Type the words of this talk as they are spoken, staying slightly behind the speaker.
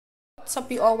What's up,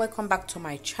 you all? Welcome back to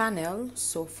my channel.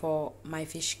 So for my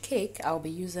fish cake, I'll be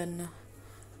using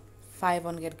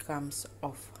 500 grams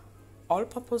of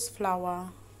all-purpose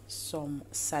flour, some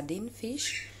sardine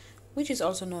fish, which is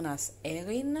also known as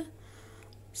herring,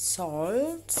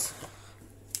 salt,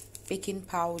 baking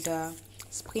powder,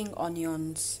 spring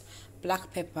onions,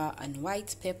 black pepper and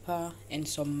white pepper, and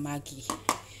some Maggi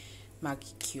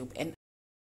cube. And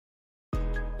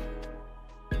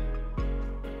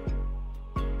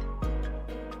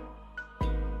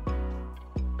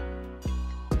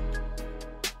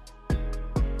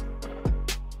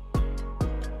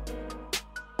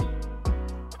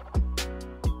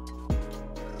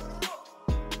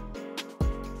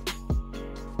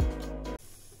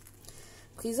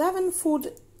preserving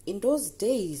food in those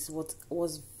days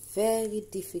was very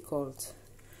difficult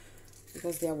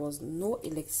because there was no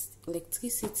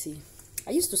electricity.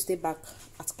 I used to stay back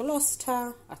at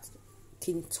Gloucester, at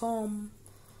King Tom.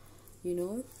 You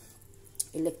know,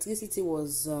 electricity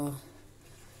was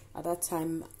at that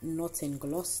time not in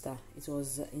Gloucester. It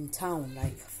was in town,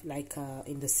 like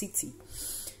in the city.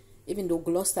 Even though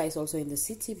Gloucester is also in the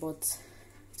city, but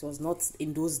it was not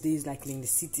in those days like in the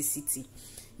city.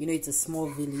 You know, it's a small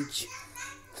village.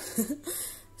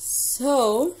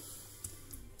 So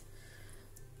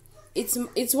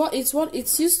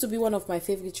it's used to be one of my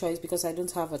favorite choice because I don't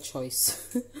have a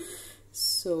choice.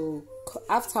 So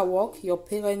after work, your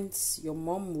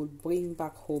mom would bring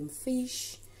back home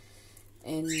fish,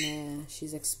 and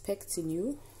she's expecting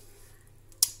you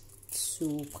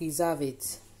to preserve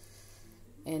it.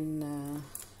 And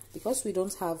because we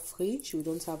don't have fridge, we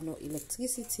don't have no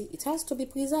electricity, it has to be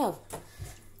preserved.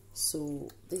 So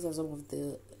these are some of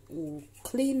we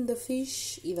clean the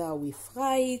fish. Either we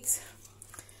fry it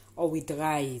or we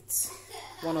dry it,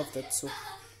 one of the two,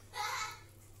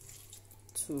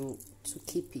 to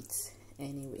keep it.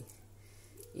 Anyway,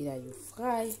 either you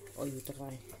fry or you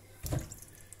dry.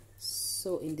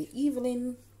 So in the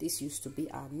evening, this used to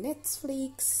be our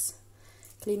Netflix.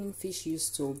 Cleaning fish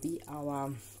used to be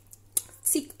our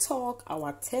TikTok,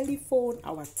 our telephone,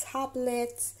 our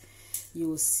tablet. You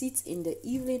will sit in the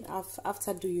evening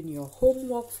after doing your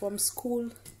homework from school.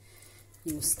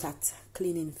 You will start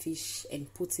cleaning fish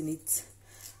and putting it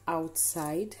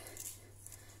outside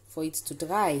for it to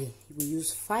dry. We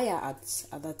use fire at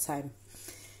that time,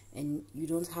 and you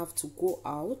don't have to go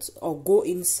out or go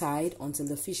inside until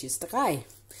the fish is dry,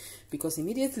 because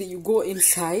immediately you go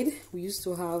inside, we used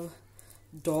to have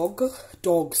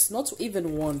dogs, not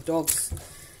even one, dogs.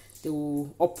 They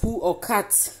will, or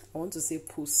cats. I want to say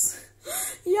puss.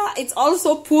 Yeah, it's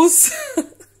also puss.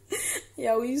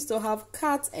 Yeah, we used to have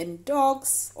cats and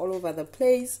dogs all over the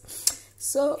place.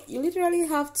 So you literally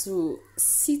have to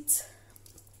sit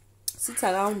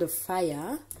around the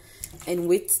fire and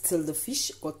wait till the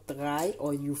fish got dry,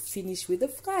 or you finish with the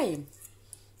frying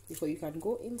before you can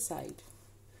go inside.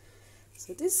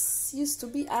 So this used to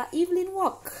be our evening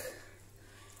walk.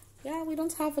 Yeah, we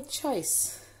don't have a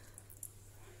choice.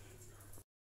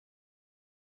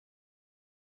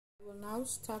 I will now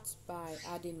start by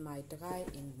adding my dry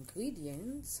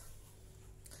ingredients: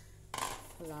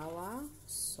 flour,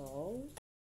 salt,